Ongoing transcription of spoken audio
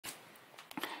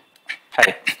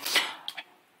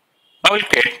Now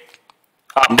we'll create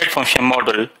an update function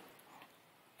model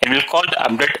and we'll call the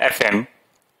update FM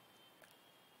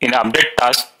in update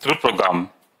task through program.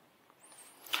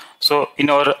 So in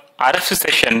our RFC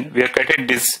session, we have created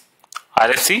this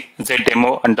RFC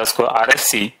zdemo underscore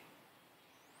RFC,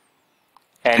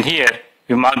 and here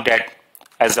we mark that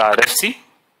as RFC.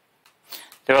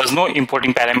 There was no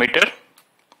importing parameter,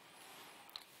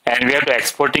 and we have to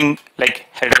exporting like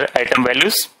header item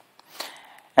values,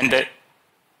 and the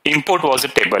import was a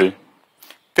table.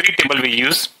 3 tables we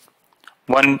use: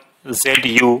 one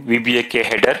ZU VBAK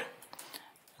header,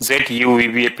 ZU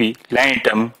VBAP line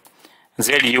item,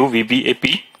 ZU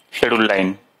VBAP schedule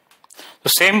line. So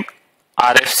same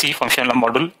RFC functional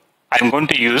model I am going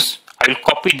to use. I will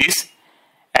copy this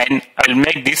and I will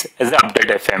make this as the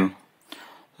update FM.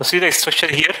 So see the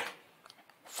structure here.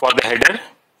 For the header,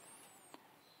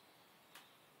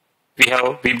 we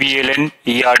have VBLN,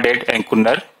 ERDATE and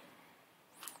Kunnar,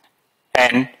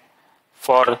 and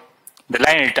for the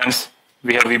line items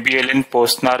we have VBLN,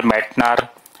 PostNar, MATNAR,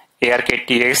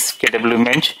 ARKTX,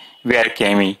 KWMench,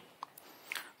 VRKME.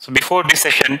 So before this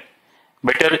session,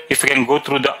 better if we can go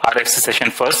through the RFC session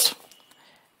first,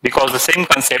 because the same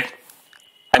concept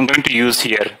I am going to use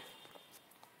here.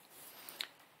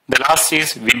 The last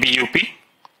is VBUP,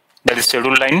 that is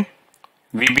schedule line,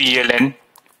 VBELN,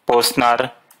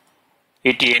 PostNar,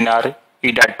 ETNR,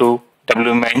 EDA2,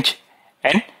 WMench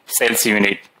and sales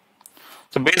unit.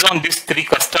 So based on these 3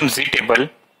 custom Z table,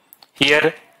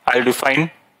 here I will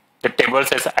define the tables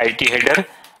as IT header,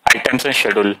 items and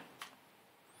schedule.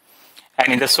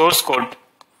 And in the source code,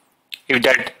 if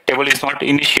that table is not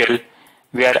initial,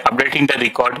 we are updating the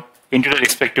record into the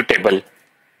respective table.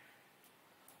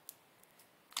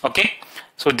 Okay,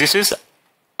 so this is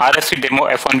RFC demo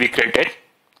F1 we created.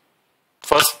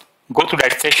 First go to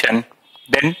that session,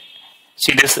 then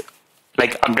see this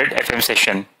like update FM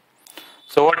session.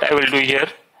 So what I will do here,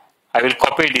 I will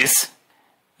copy this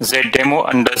zdemo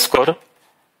underscore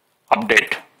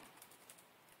update.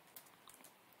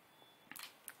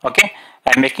 Okay,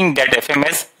 I am making that FM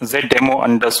as zdemo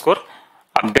underscore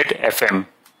update FM.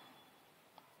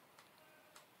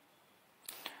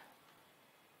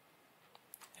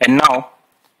 And now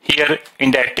here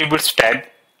in the attributes tab,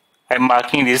 I am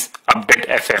marking this update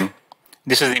FM.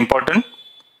 This is important.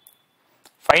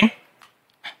 Fine.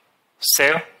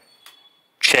 Save.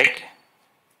 Check.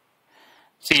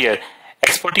 See here,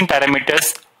 exporting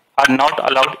parameters are not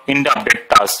allowed in the update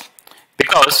task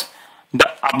because the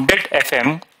update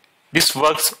FM, this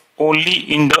works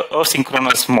only in the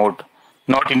asynchronous mode,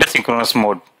 not in the synchronous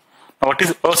mode. Now what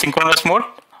is asynchronous mode?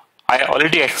 I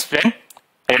already explained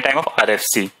at the time of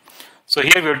RFC. So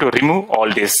here we have to remove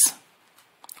all this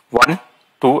 1,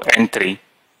 2 and 3.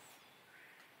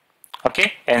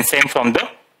 Okay, and same from the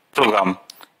program.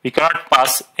 We cannot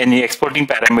pass any exporting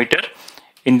parameter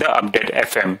in the update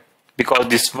FM because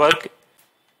this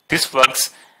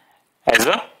works as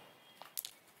a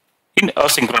in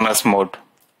asynchronous mode.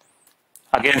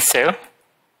 Again save,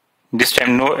 this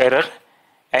time no error,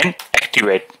 and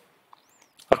activate.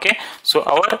 Okay, so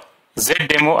our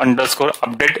zdemo underscore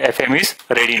update FM is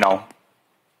ready now.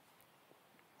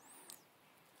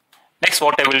 Next,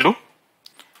 what I will do,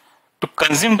 to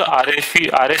consume the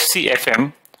RFC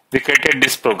FM, we created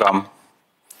this program.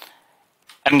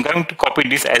 I am going to copy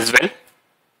this as well.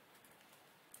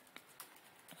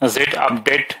 Z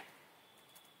update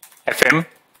FM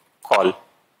call.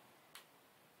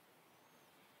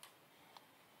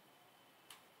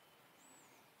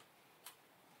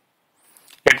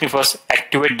 Let me first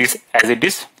activate this as it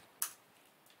is.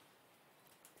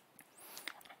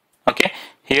 Okay,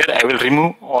 here I will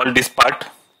remove all this part.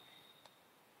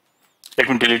 Let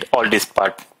me delete all this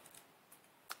part.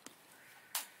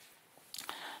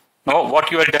 Now what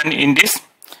you have done in this,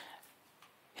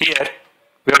 here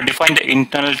we have defined the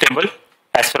internal table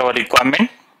as per our requirement.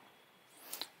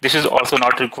 This is also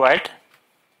not required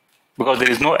because there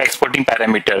is no exporting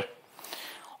parameter.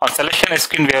 On selection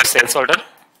screen we have sales order.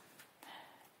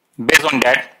 Based on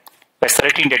that, we are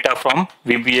selecting data from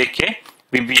VBAK,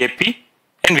 VBAP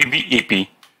and VBEP.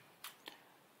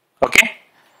 Okay.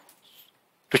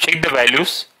 To check the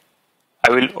values, I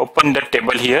will open the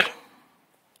table here,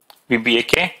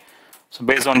 VBAK. So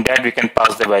based on that, we can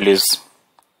pass the values.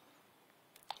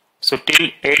 So till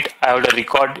 8, I have the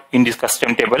record in this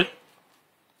custom table.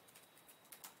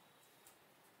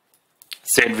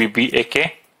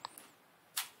 ZVBAK.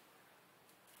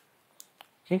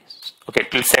 Okay,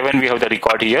 till 7 we have the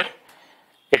record here.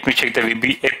 Let me check the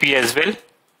VBAP as well.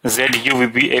 ZU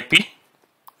VBAP.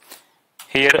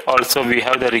 Here also we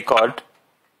have the record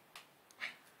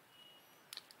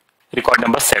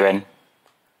number 7.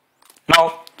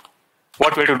 Now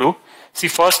what way to do. See,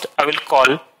 first I will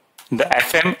call the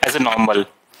FM as a normal,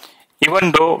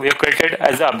 even though we have created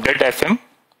as the update FM,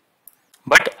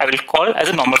 but I will call as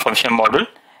a normal function model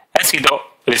and see the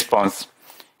response.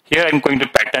 Here I am going to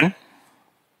pattern.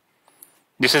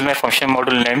 This is my function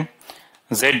model name,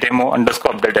 zdemo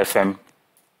underscore update FM.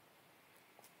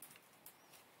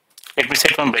 Let me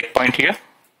set one breakpoint here,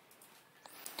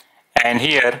 and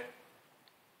here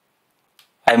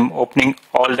I am opening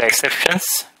all the exceptions,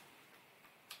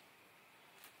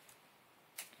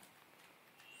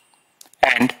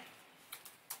 and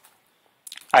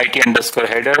IT underscore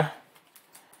header,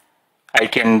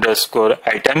 IT underscore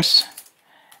items,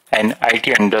 and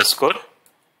IT underscore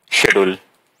schedule.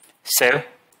 Save,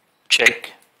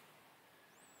 check,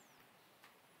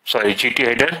 GT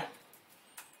header,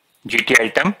 GT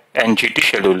item, and GT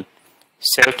schedule.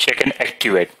 Save, check, and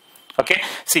activate. Okay,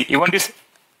 see, even this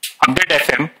update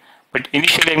FM, but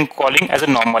initially I am calling as a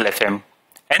normal FM,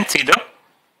 and see the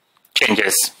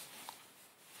changes.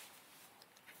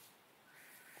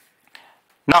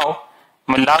 Now,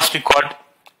 my last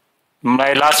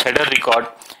header record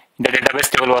in the database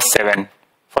table was 7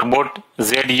 for both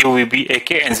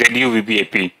ZUVBAK and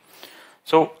ZUVBAP.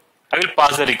 So, I will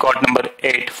pass the record number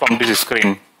 8 from this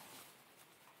screen.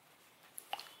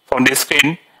 From this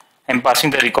screen, I am passing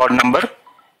the record number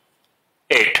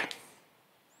 8.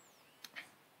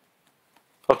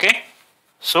 Okay,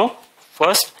 so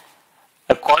first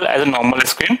I call as a normal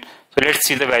screen. So let's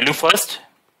see the value first.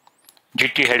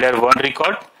 GT header 1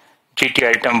 record, GT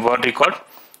item 1 record,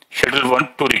 schedule 1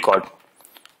 2 record.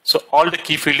 So all the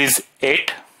key field is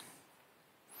 8.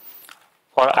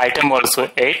 For item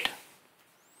also 8,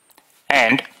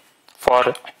 and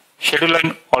for schedule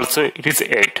line also it is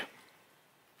 8.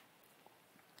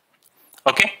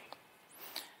 Okay,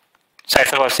 so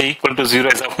I was equal to 0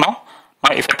 as of now.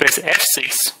 Now if I press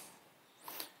F6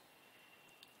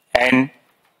 and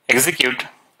execute,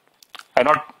 I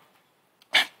not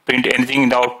print anything in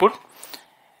the output.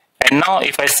 And now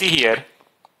if I see here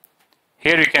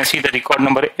you can see the record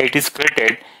number 8 is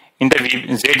created in the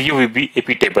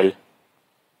ZUVBAP table.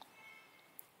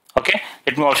 Okay,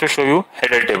 let me also show you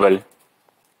header table.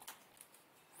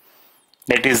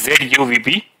 That is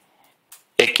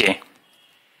ZUVBAK.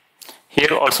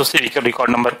 Here also see record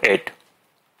number 8.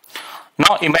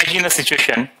 Now imagine a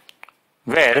situation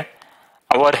where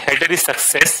our header is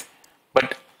success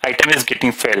but item is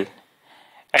getting failed,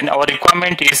 and our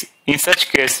requirement is, in such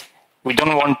case, we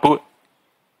don't want to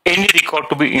any record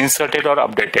to be inserted or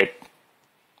updated.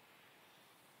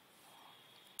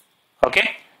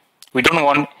 Okay, we don't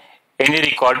want any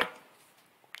record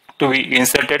to be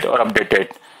inserted or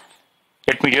updated.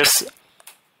 Let me just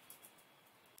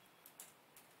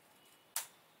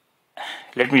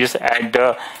add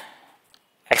the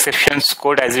exceptions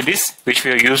code as it is, which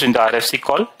we have used in the RFC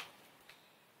call.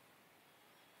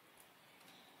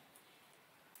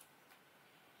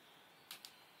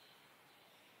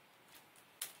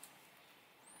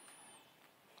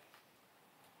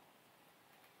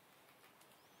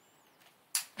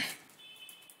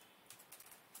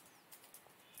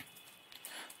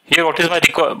 Here, what is my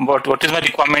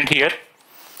requirement here?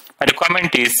 My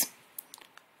requirement is,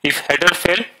 if header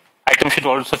fail, item should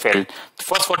also fail.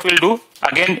 First, what we'll do,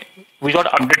 again, without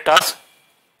update task,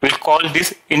 we'll call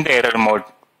this in the error mode.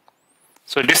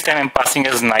 So this time I'm passing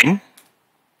as 9.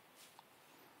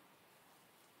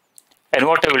 And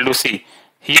what I will do, see,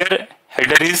 here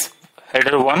header is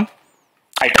header 1,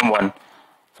 item 1.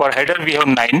 For header we have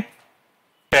 9,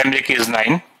 primary key is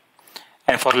 9,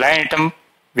 and for line item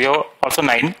we have also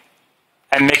 9.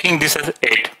 I'm making this as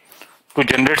 8 to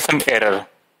generate some error,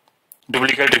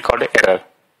 duplicate record error.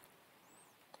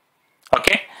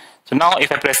 Okay, so now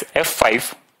if I press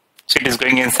F5, so it is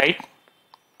going inside.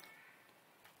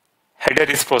 Header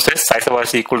is processed, size of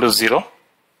was equal to 0,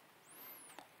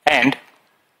 and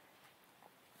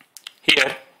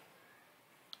here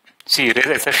see raise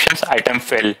exceptions, item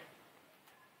fail.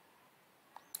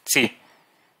 See,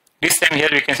 this time here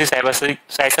we can see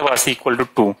size of was equal to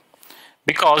 2,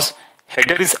 because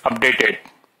header is updated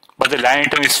but the line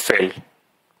item is failed.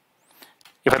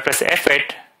 If I press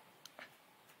F8,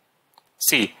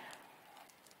 see,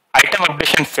 item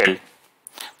updation failed.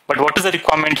 But what is the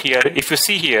requirement here? If you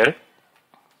see here,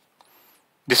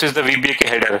 this is the VBAK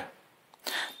header.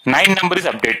 9 number is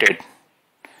updated.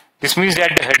 This means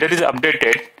that the header is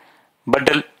updated but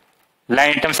the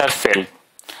line items are failed.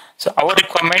 So our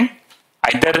requirement,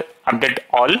 either update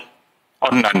all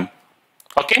or none.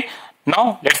 Okay,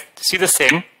 now let's see the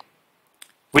same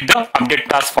with the update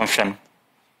task function.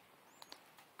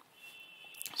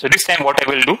 So this time what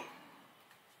I will do,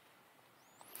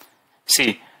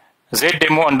 see,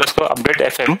 zdemo underscore update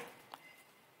FM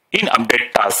in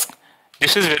update task.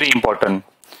 This is very important.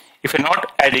 If you're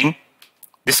not adding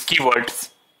these keywords,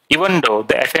 even though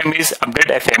the FM is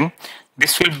update FM,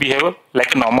 this will behave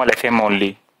like a normal FM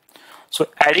only. So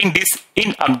adding this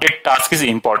in update task is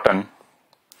important.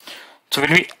 So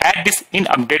when we add this in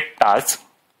update task,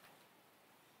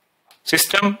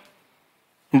 system,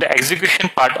 the execution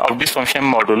part of this function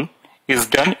module is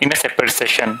done in a separate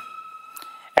session,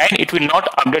 and it will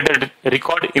not update the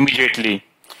record immediately.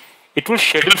 It will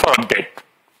schedule for update.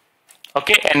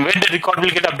 Okay, and when the record will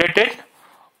get updated?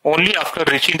 Only after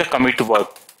reaching the commit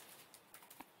work.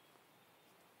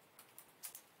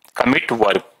 Commit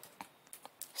work.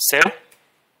 Save,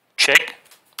 check,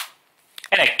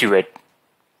 and activate.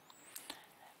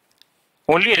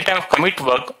 Only at the time of commit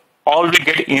work, all will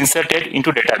get inserted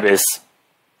into database,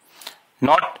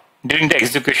 not during the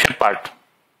execution part.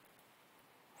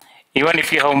 Even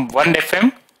if you have one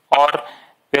FM, or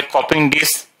we are copying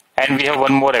this and we have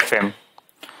one more FM.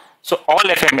 So all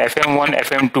FM, FM1,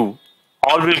 FM2,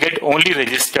 all will get only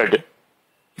registered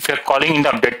if you are calling in the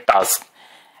update task.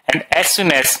 And as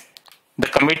soon as the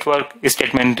commit work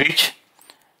statement reach,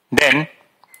 then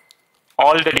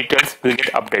all the details will get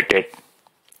updated.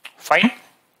 Fine.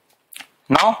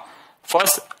 Now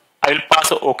first I will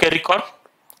pass a OK record,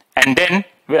 and then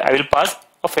I will pass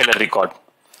a failure record.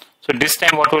 So this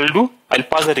time what we will do, I will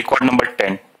pass the record number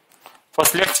 10.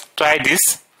 First let's try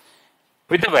this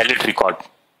with the valid record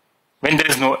when there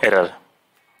is no error.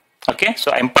 Okay,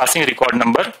 so I am passing record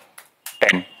number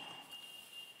 10.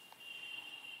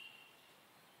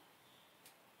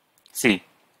 See,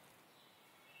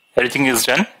 everything is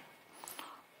done.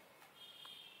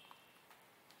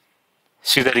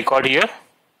 See the record here,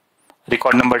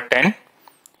 record number 10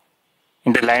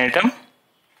 in the line item,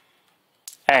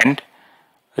 and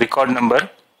record number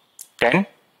 10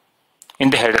 in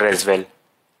the header as well.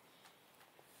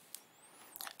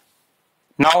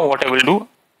 Now what I will do,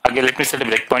 again let me set a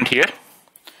breakpoint here.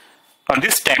 Now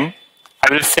this time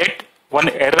I will set one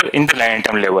error in the line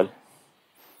item level.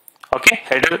 Okay,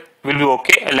 header will be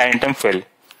okay, a line item fail.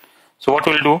 So what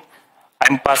we will do,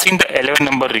 I am passing the 11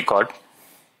 number record,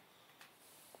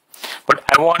 but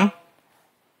I want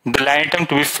the line item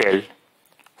to be failed.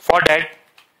 For that,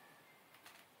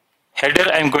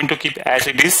 header I am going to keep as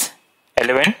it is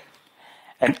 11,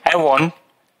 and I want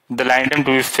the line item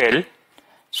to be failed,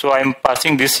 so I am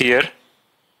passing this here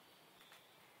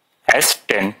as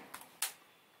 10.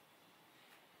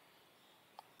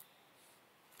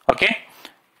 Okay,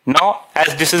 now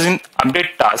as this is in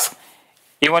update task,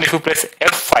 even if you press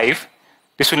F5,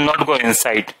 this will not go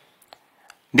inside.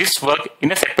 This work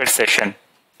in a separate session.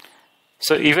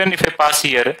 So even if I pass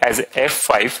here as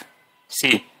F5,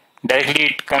 see, directly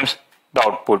it comes the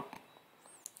output.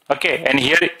 Okay, and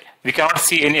here we cannot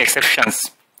see any exceptions.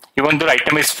 Even though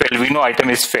item is failed, we know item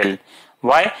is failed.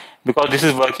 Why? Because this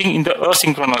is working in the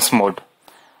asynchronous mode.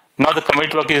 Now the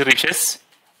commit work is reaches.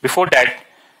 Before that,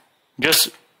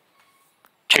 just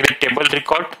check the table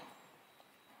record.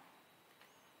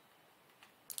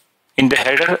 In the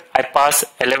header, I pass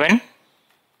 11.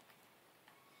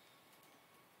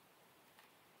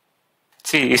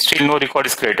 See, still no record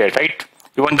is created, right?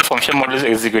 Even the function model is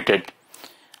executed.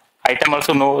 Item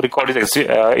also no record is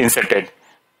inserted.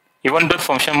 Even the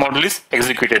function model is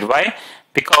executed. Why?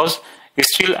 Because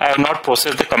still I have not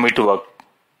processed the commit work.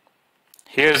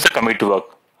 Here is the commit work,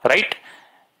 right?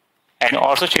 And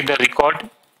also check the record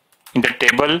in the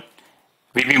table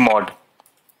VB mod,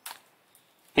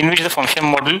 in which the function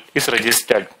model is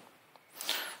registered.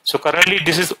 So currently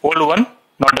this is old one,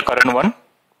 not the current one.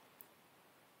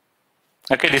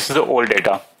 Okay, this is the old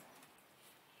data.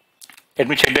 Let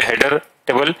me check the header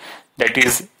table, that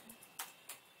is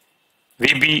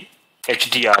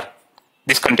VBHDR.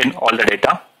 This contains all the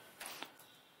data.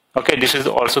 Okay, this is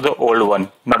also the old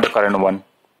one, not the current one.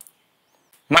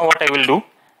 Now what I will do,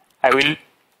 I will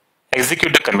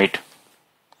execute the commit.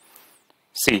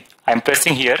 See, I am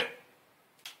pressing here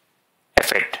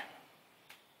F8.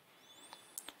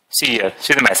 See here,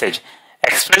 see the message.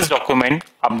 Express document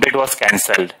update was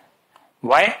cancelled.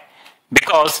 Why?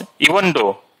 Because even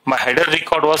though my header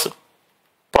record was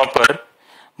proper,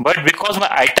 but because my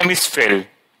item is failed,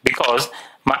 because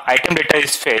my item data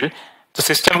is failed, the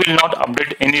system will not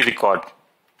update any record.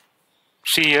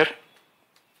 See here,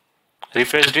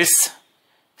 refresh this.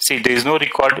 See, there is no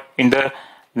record in the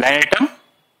line item,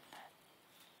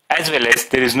 as well as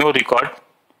there is no record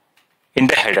in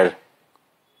the header.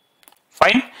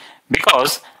 Fine,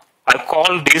 because I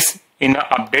call this in an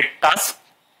update task,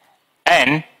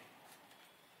 and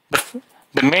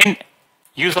the main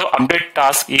use of update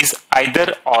task is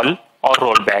either all or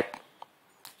rollback.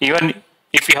 even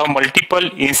if you have multiple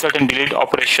insert and delete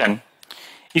operation,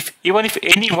 even if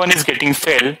any one is getting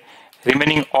fail,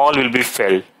 remaining all will be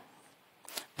fail.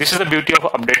 This is the beauty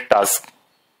of update task.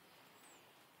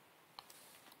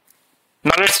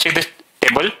 Now let's check the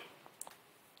table.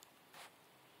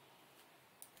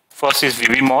 First is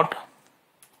VB mode.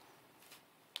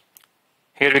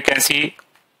 Here we can see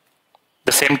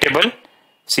the same table.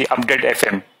 See update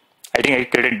FM. I think I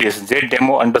created this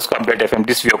zdemo_update FM.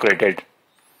 This we have created,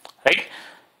 right?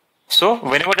 So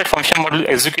whenever that function model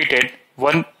executed,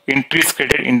 one entry is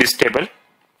created in this table.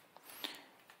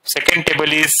 Second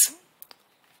table is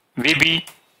VB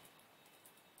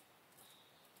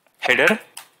header.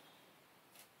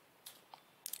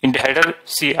 In the header,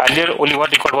 see earlier only one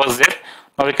record was there.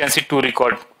 Now we can see two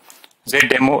record.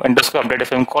 zdemo_update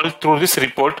FM call. Through this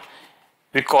report,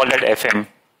 we call that FM.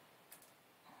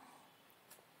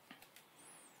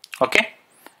 Okay.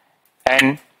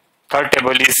 And third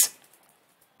table is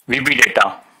VB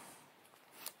data.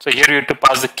 So here you have to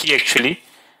pass the key actually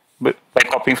by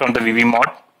copying from the VB mod,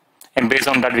 and based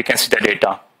on that we can see the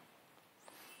data.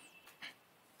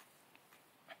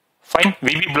 Fine.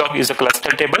 VB block is a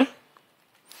cluster table.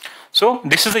 So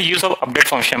this is the use of update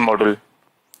function model.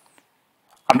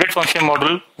 Update function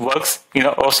model works in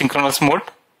a asynchronous mode,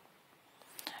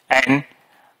 and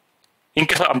in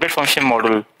case of update function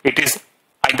model, it is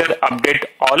either update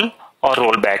all or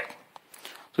rollback.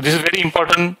 So this is very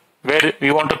important where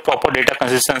we want a proper data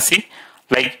consistency,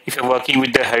 like if you're working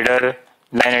with the header,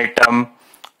 line item,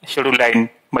 schedule line,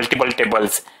 multiple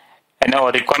tables, and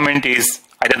our requirement is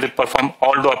either to perform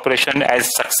all the operation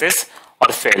as success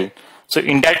or fail. So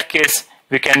in that case,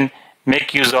 we can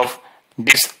make use of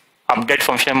this update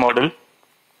function model.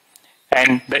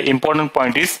 And the important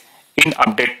point is in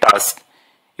update task.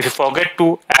 If you forget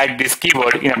to add this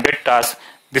keyword in update task,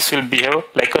 this will behave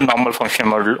like a normal function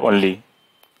model only.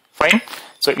 Fine.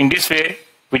 So in this way,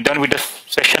 we're done with the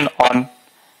session on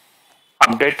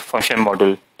update function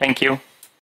model. Thank you.